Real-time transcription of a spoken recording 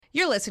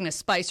You're listening to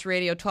Spice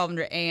Radio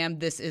 1200 AM.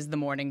 This is The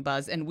Morning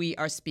Buzz, and we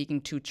are speaking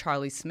to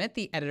Charlie Smith,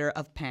 the editor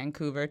of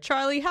Pancouver.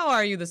 Charlie, how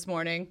are you this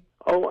morning?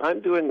 Oh,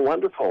 I'm doing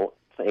wonderful.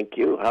 Thank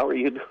you. How are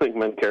you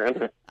doing,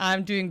 Karen?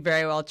 I'm doing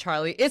very well,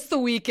 Charlie. It's the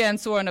weekend,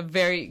 so we're in a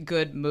very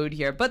good mood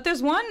here. But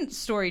there's one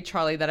story,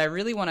 Charlie, that I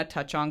really want to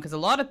touch on because a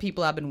lot of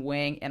people have been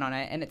weighing in on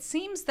it. And it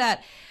seems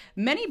that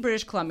many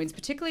British Columbians,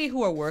 particularly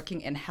who are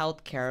working in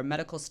healthcare,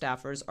 medical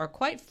staffers, are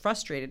quite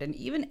frustrated and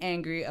even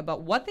angry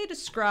about what they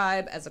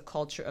describe as a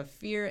culture of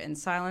fear and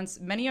silence.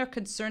 Many are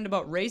concerned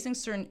about raising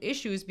certain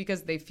issues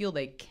because they feel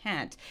they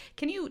can't.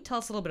 Can you tell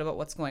us a little bit about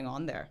what's going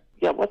on there?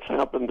 Yeah, what's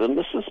happened, and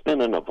this has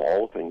been an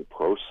evolving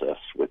process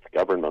with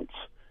governments,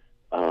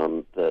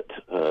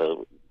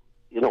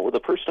 the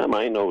first time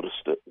I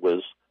noticed it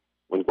was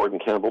when Gordon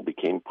Campbell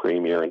became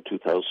premier in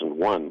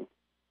 2001.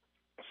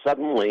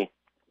 Suddenly,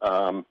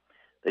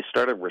 they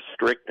started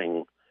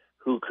restricting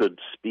who could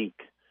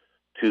speak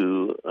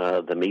to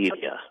the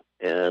media,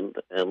 and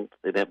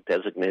they'd have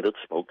designated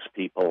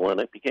spokespeople, and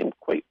it became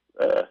quite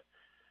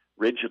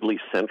rigidly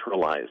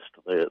centralized,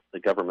 the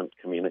government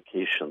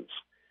communications.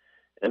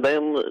 And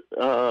then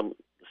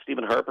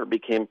Stephen Harper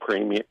became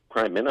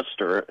prime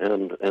minister,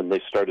 and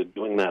they started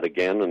doing that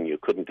again, and you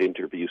couldn't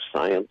interview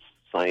scientists,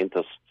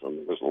 and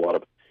there was a lot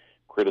of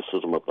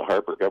criticism of the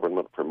Harper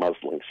government for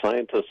muzzling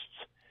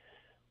scientists.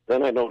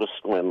 Then I noticed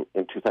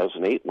in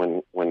 2008,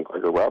 when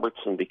Gregor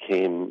Robertson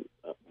became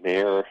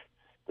mayor,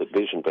 that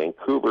Vision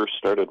Vancouver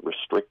started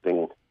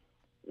restricting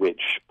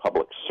which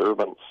public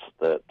servants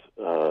that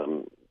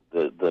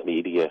the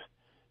media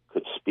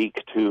could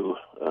speak to,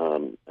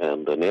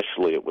 and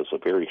initially it was a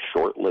very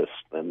short list,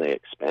 then they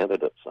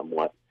expanded it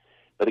somewhat.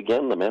 But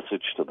again, the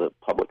message to the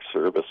public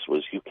service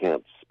was you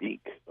can't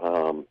speak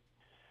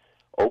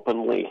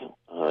openly,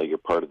 you're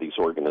part of these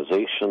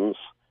organizations,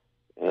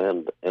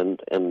 and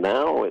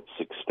now it's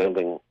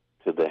extending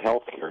to the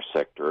healthcare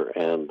sector,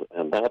 and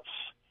that's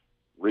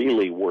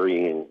really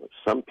worrying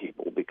some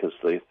people because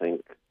they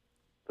think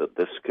that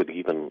this could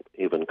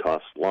even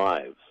cost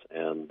lives.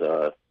 And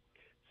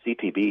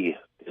CTV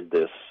did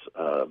this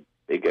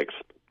big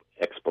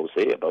expose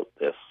about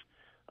this,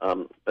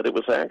 but it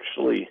was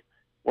actually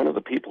one of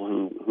the people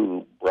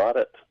who brought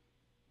it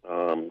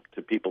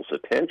to people's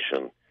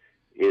attention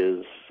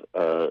is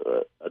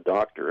a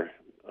doctor,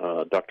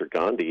 Dr.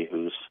 Gandhi,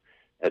 who's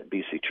at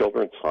BC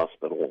Children's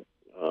Hospital,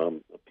 a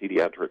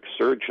pediatric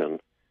surgeon,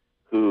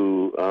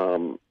 who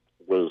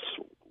was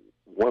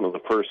one of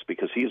the first,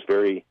 because he's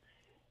very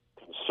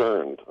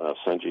concerned,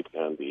 Sanjeev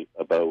Gandhi,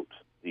 about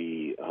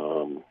the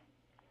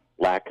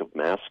lack of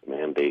mask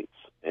mandates,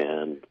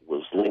 and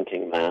was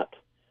linking that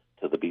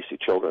to the BC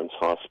Children's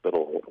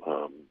Hospital,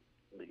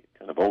 the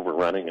kind of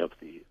overrunning of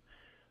the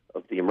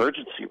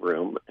emergency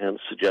room, and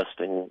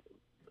suggesting,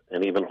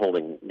 and even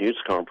holding news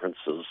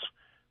conferences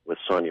with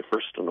Sonia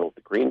Furstenau of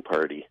the Green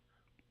Party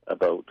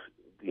about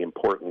the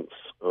importance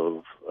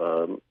of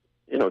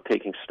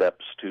taking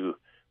steps to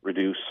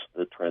reduce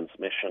the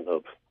transmission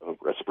of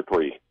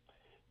respiratory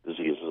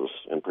diseases,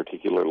 and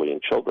particularly in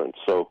children.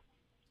 So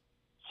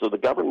the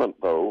government,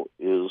 though,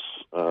 is,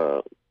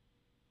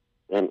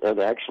 and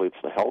actually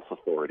it's the health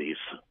authorities,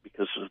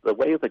 because the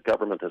way the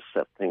government has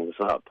set things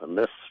up, and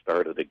this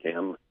started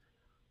again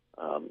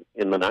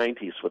in the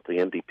 90s with the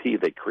NDP,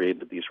 they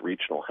created these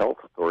regional health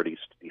authorities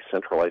to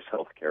decentralize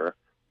health care.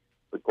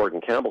 But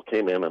Gordon Campbell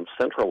came in and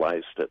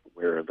centralized it,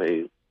 where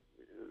they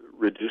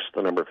reduced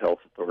the number of health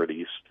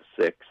authorities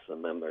to 6,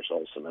 and then there's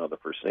also now the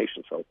First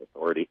Nations Health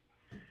Authority,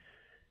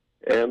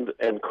 and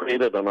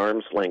created an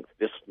arm's length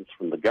distance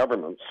from the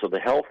government. So the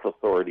health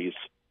authorities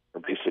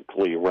are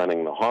basically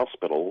running the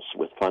hospitals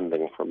with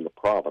funding from the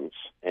province,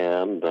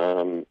 and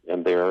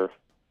they're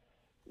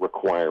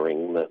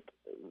requiring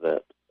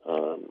that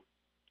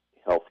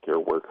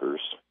healthcare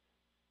workers,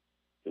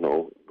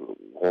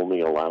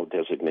 only allow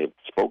designated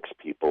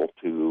spokespeople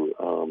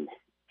to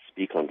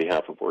speak on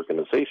behalf of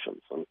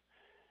organizations, and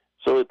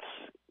so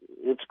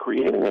it's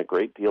creating a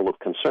great deal of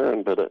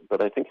concern.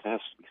 But I think it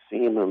has to be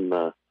seen in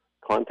the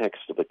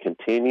context of a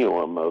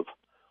continuum of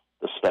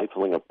the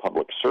stifling of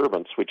public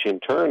servants, which in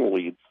turn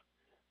leads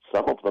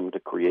some of them to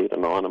create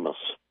anonymous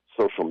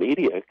social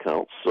media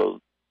accounts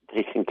so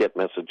they can get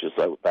messages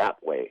out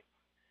that way.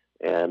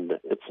 And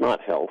it's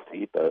not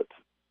healthy, but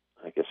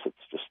I guess it's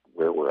just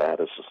where we're at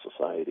as a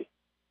society.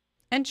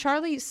 And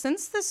Charlie,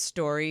 since this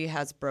story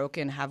has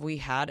broken, have we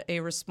had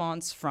a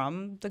response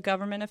from the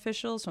government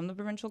officials, from the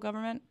provincial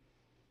government?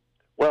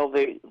 Well,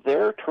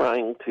 they're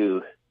trying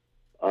to,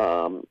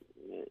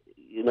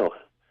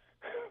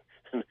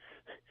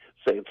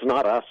 say it's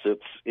not us,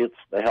 it's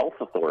the health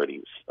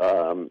authorities.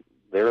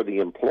 They're the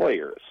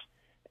employers,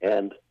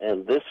 and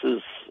this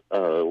is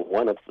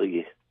one of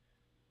the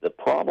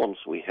problems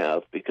we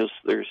have, because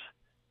there's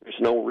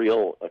no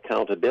real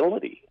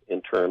accountability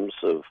in terms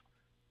of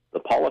the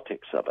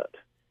politics of it.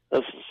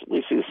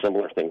 We see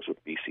similar things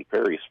with BC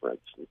Ferries, for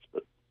instance,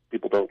 but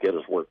people don't get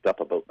as worked up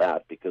about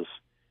that because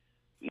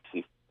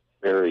BC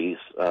Ferries,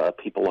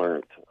 people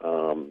aren't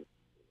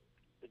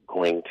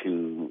going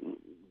to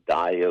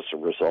die as a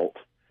result,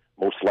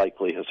 most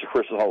likely as a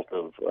result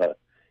of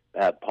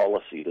bad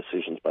policy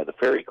decisions by the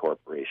ferry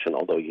corporation,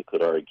 although you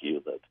could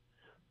argue that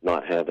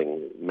not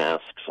having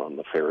masks on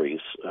the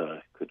ferries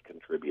could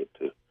contribute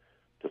to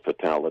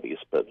fatalities.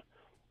 But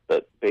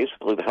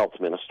basically the health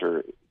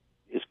minister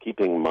is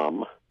keeping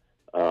mum.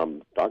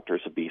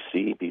 Doctors of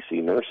BC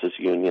Nurses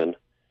Union,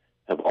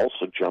 have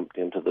also jumped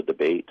into the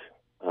debate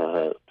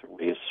to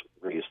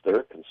raise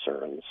their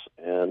concerns.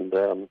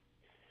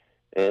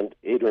 And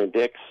Adrian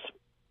Dix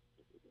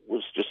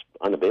was just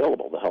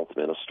unavailable, the health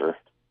minister,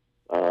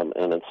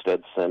 and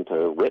instead sent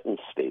a written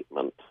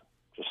statement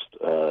just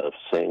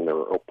saying there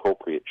are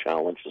appropriate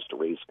challenges to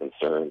raise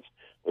concerns.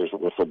 There's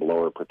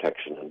whistleblower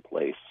protection in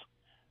place.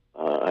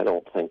 I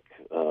don't think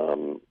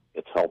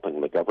it's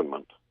helping the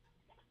government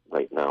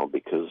right now,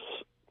 because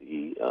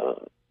the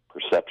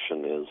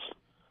perception is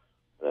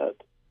that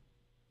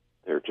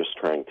they're just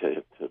trying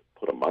to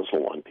put a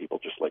muzzle on people,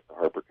 just like the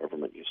Harper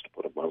government used to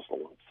put a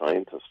muzzle on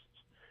scientists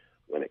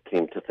when it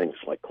came to things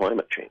like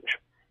climate change.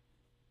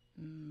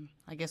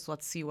 I guess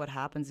let's see what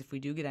happens if we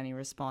do get any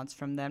response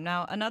from them.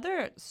 Now,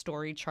 another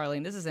story, Charlie,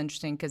 and this is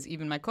interesting because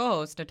even my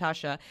co-host,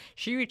 Natasha,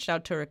 she reached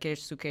out to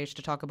Rakesh Sukesh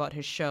to talk about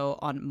his show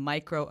on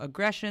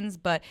microaggressions,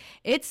 but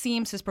it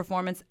seems his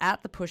performance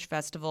at the Push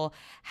Festival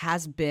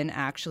has been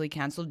actually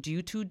canceled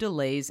due to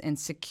delays in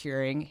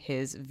securing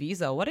his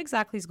visa. What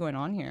exactly is going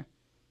on here?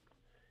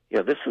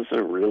 Yeah, this is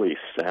a really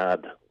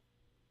sad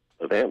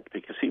event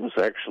because he was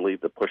actually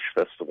the Push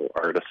Festival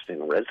artist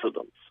in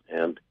residence,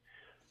 and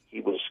he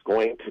was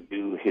going to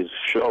do his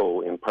show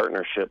in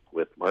partnership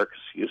with Marcus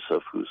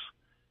Youssef,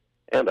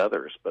 and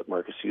others, but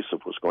Marcus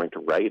Youssef was going to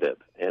write it,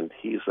 and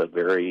he's a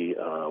very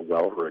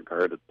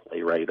well-regarded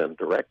playwright and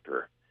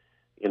director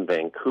in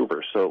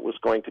Vancouver. So it was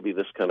going to be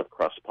this kind of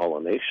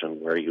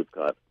cross-pollination where you've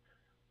got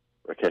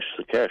Rakesh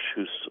Sukesh,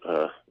 who's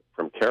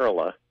from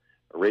Kerala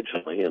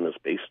originally and is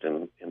based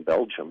in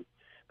Belgium.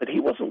 But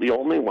he wasn't the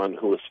only one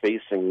who was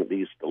facing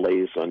these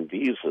delays on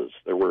visas.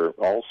 There were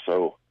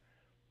also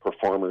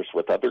performers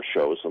with other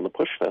shows on the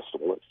Push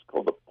Festival. It's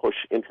called the Push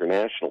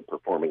International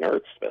Performing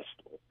Arts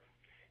Festival.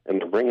 And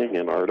they're bringing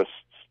in artists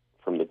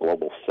from the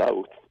Global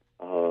South.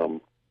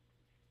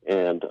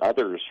 And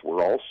others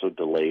were also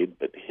delayed,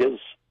 but his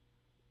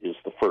is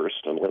the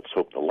first, and let's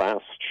hope the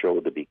last show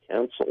to be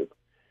canceled.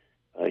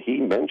 He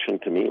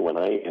mentioned to me when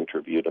I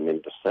interviewed him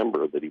in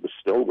December that he was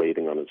still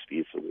waiting on his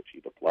visa, which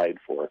he'd applied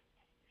for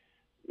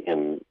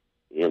in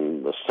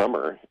the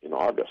summer, in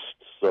August.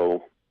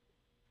 So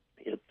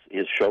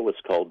his show is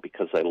called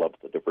Because I Love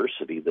the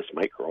Diversity, This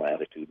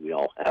Micro-Attitude, We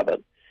All Have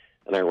It.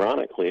 And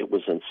ironically, it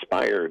was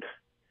inspired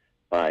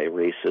by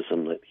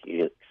racism that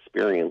he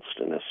experienced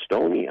in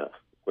Estonia,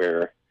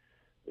 where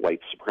white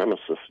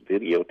supremacists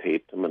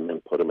videotaped him and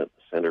then put him at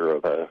the center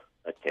of a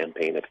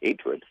campaign of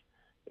hatred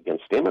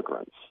against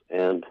immigrants.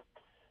 And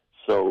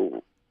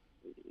so,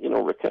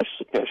 Rakesh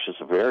Sukesh is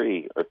a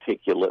very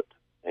articulate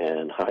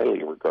and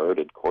highly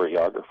regarded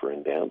choreographer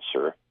and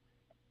dancer.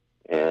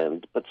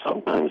 But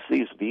sometimes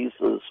these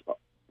visas,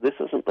 this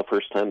isn't the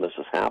first time this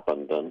has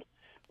happened, and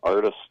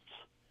artists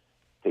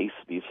face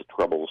visa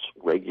troubles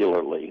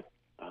regularly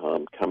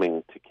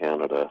coming to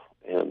Canada,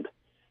 and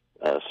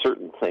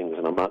certain things,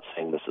 and I'm not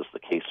saying this is the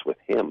case with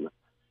him,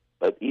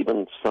 but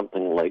even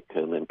something like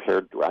an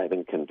impaired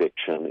driving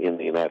conviction in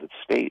the United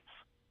States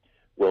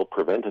will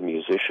prevent a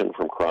musician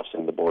from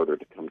crossing the border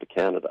to come to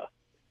Canada.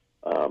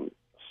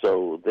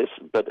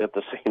 But at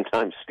the same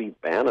time, Steve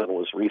Bannon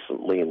was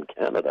recently in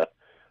Canada,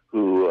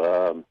 who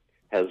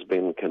has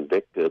been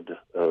convicted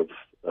of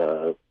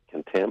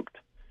contempt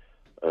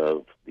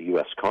of the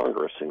U.S.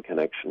 Congress in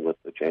connection with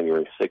the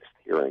January 6th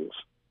hearings.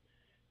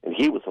 And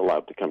he was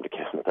allowed to come to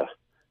Canada,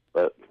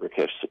 but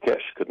Rakesh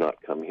Sukesh could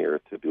not come here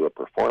to do a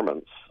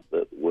performance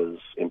that was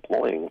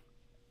employing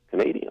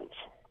Canadians.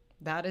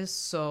 That is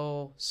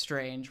so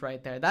strange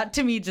right there. That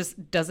to me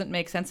just doesn't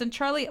make sense. And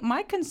Charlie,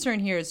 my concern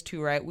here is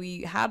too, right?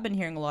 We have been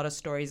hearing a lot of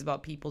stories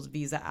about people's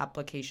visa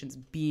applications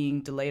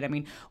being delayed. I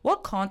mean,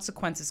 what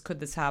consequences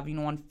could this have,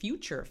 on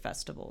future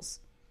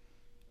festivals?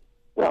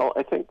 Well,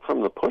 I think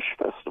from the Push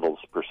Festival's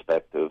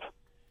perspective,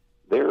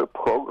 they're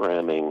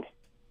programming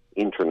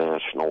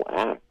international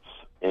acts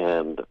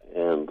and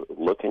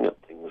looking at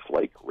things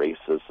like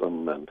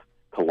racism and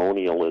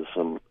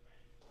colonialism,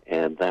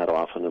 and that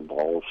often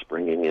involves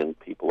bringing in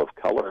people of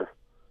color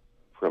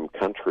from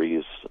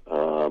countries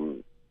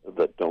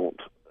that don't.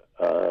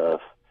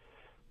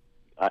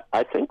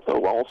 I think,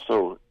 though,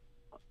 also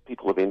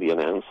people of Indian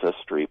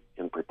ancestry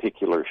in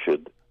particular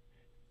should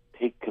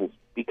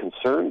be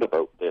concerned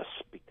about this,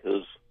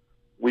 because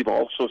we've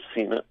also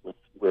seen it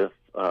with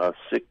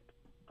Sikh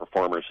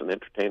performers and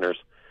entertainers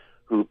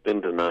who've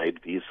been denied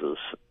visas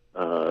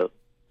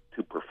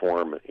to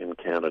perform in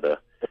Canada.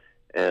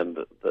 And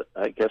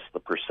I guess the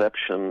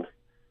perception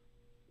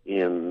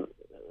in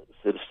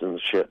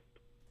citizenship,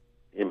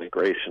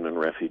 immigration, and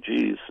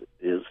refugees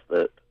is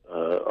that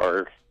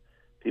are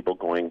people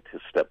going to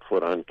step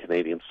foot on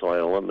Canadian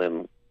soil and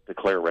then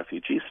declare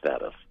refugee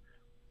status.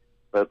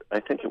 But I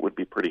think it would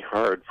be pretty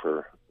hard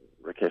for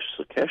Rakesh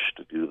Sukesh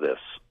to do this,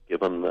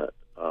 given that,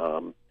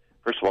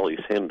 first of all, he's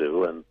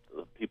Hindu, and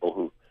the people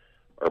who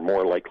are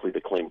more likely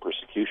to claim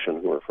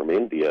persecution who are from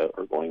India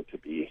are going to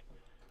be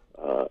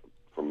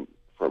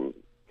from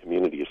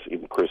communities,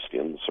 even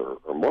Christians or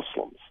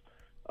Muslims.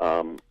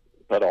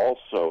 But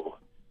also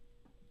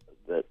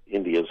that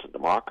India is a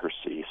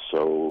democracy,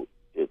 so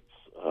it's,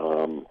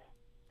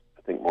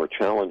 I think, more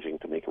challenging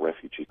to make a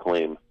refugee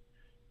claim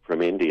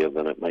from India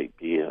than it might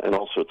be. And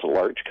also it's a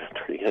large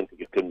country, and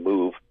you can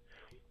move.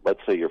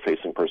 Let's say you're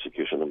facing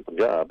persecution in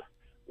Punjab.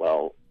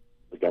 Well,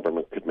 the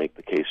government could make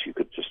the case you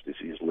could just as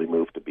easily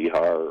move to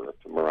Bihar or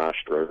to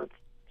Maharashtra or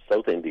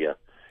South India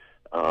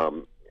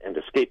and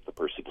escape the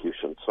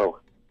persecution. So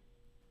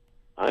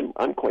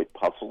I'm quite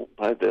puzzled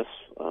by this.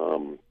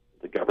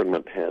 The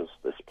government has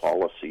this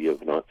policy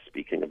of not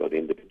speaking about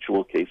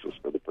individual cases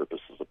for the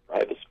purposes of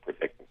privacy,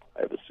 protecting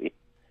privacy.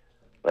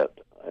 But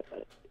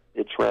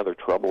it's rather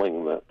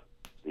troubling that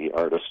the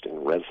artist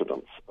in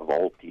residence, of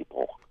all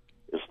people,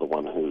 is the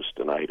one who's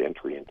denied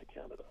entry into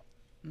Canada.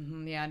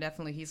 Mm-hmm, yeah,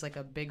 definitely. He's like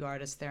a big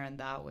artist there in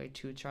that way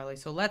too, Charlie.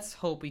 So let's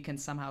hope we can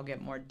somehow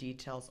get more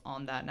details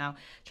on that. Now,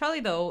 Charlie,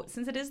 though,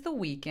 since it is the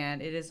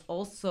weekend, it is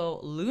also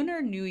Lunar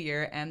New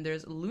Year, and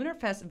there's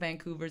LunarFest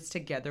Vancouver's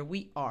Together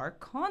We Are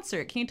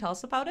concert. Can you tell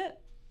us about it?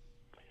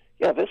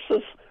 Yeah, this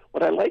is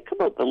what I like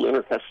about the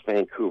LunarFest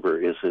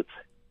Vancouver is it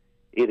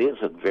is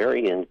a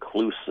very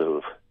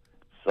inclusive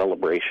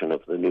celebration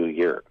of the new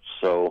year.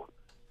 So,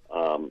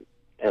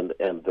 and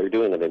they're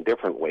doing it in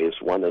different ways.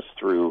 One is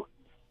through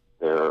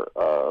their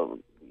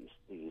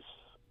these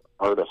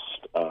artists.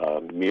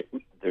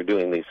 They're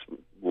doing these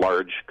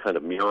large kind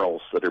of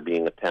murals that are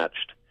being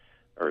attached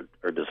or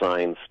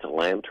designs to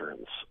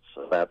lanterns.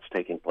 So that's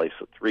taking place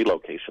at 3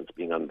 locations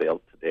being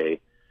unveiled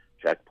today: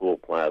 Jack Poole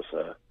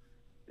Plaza,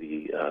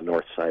 the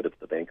north side of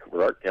the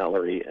Vancouver Art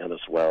Gallery, and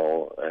as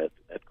well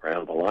at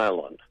Granville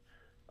Island.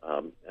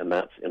 And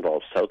that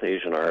involves South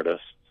Asian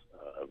artists,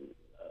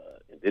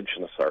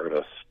 Indigenous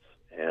artists,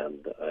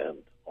 and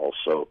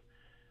also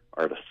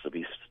artists of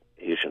East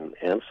Asian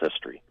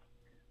ancestry.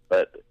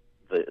 But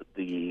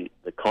the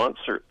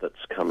concert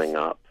that's coming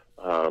up,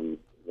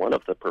 one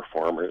of the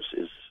performers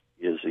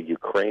is a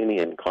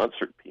Ukrainian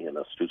concert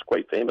pianist who's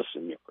quite famous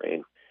in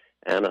Ukraine,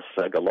 Anna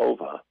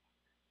Segalova,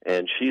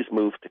 and she's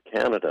moved to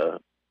Canada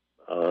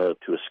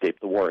to escape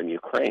the war in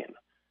Ukraine.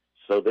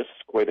 So this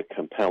is quite a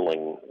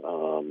compelling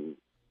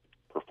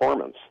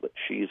performance that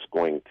she's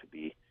going to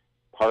be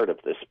part of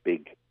this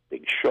big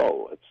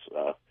show.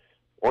 It's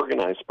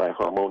organized by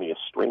Harmonious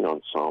String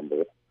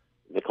Ensemble.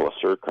 Nicholas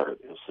Urquhart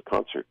is the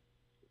concert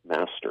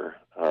master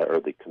or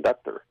the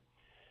conductor.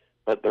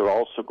 But they're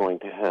also going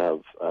to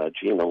have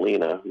Gina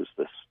Lina, who's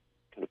this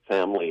kind of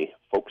family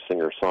folk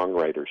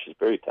singer-songwriter. She's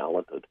very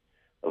talented,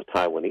 of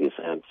Taiwanese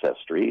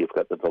ancestry. You've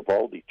got the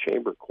Vivaldi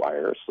Chamber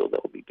Choir, so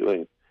they'll be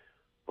doing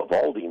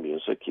Vivaldi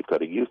music. You've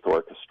got a youth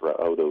orchestra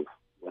out of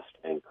West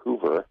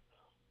Vancouver.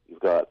 You've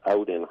got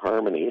Out in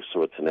Harmony,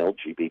 so it's an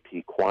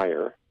LGBT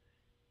choir.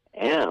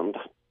 And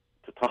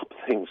to top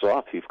things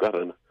off, you've got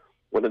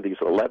one of these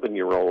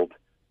 11-year-old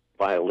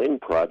violin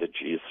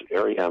prodigies,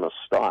 Ariana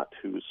Stott,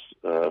 who's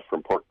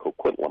from Port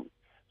Coquitlam.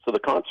 So the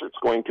concert's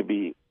going to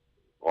be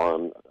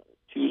on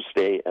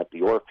Tuesday at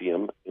the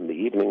Orpheum. In the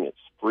evening, it's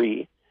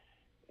free,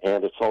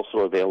 and it's also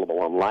available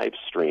on live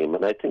stream.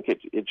 And I think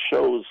it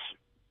shows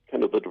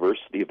kind of the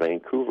diversity of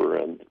Vancouver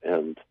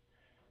and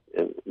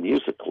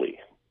musically.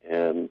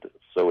 And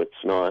so it's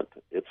not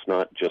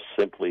just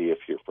simply if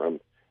you're from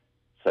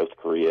South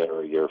Korea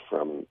or you're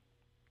from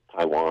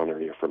Taiwan or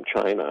you're from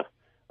China.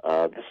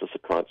 This is a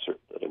concert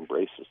that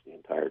embraces the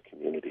entire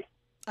community.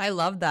 I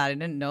love that. I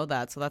didn't know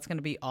that, so that's going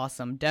to be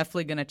awesome.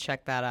 Definitely going to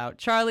check that out.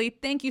 Charlie,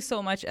 thank you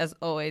so much as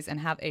always, and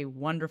have a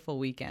wonderful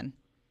weekend.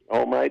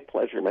 Oh, my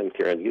pleasure, man,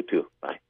 Karen. You too. Bye.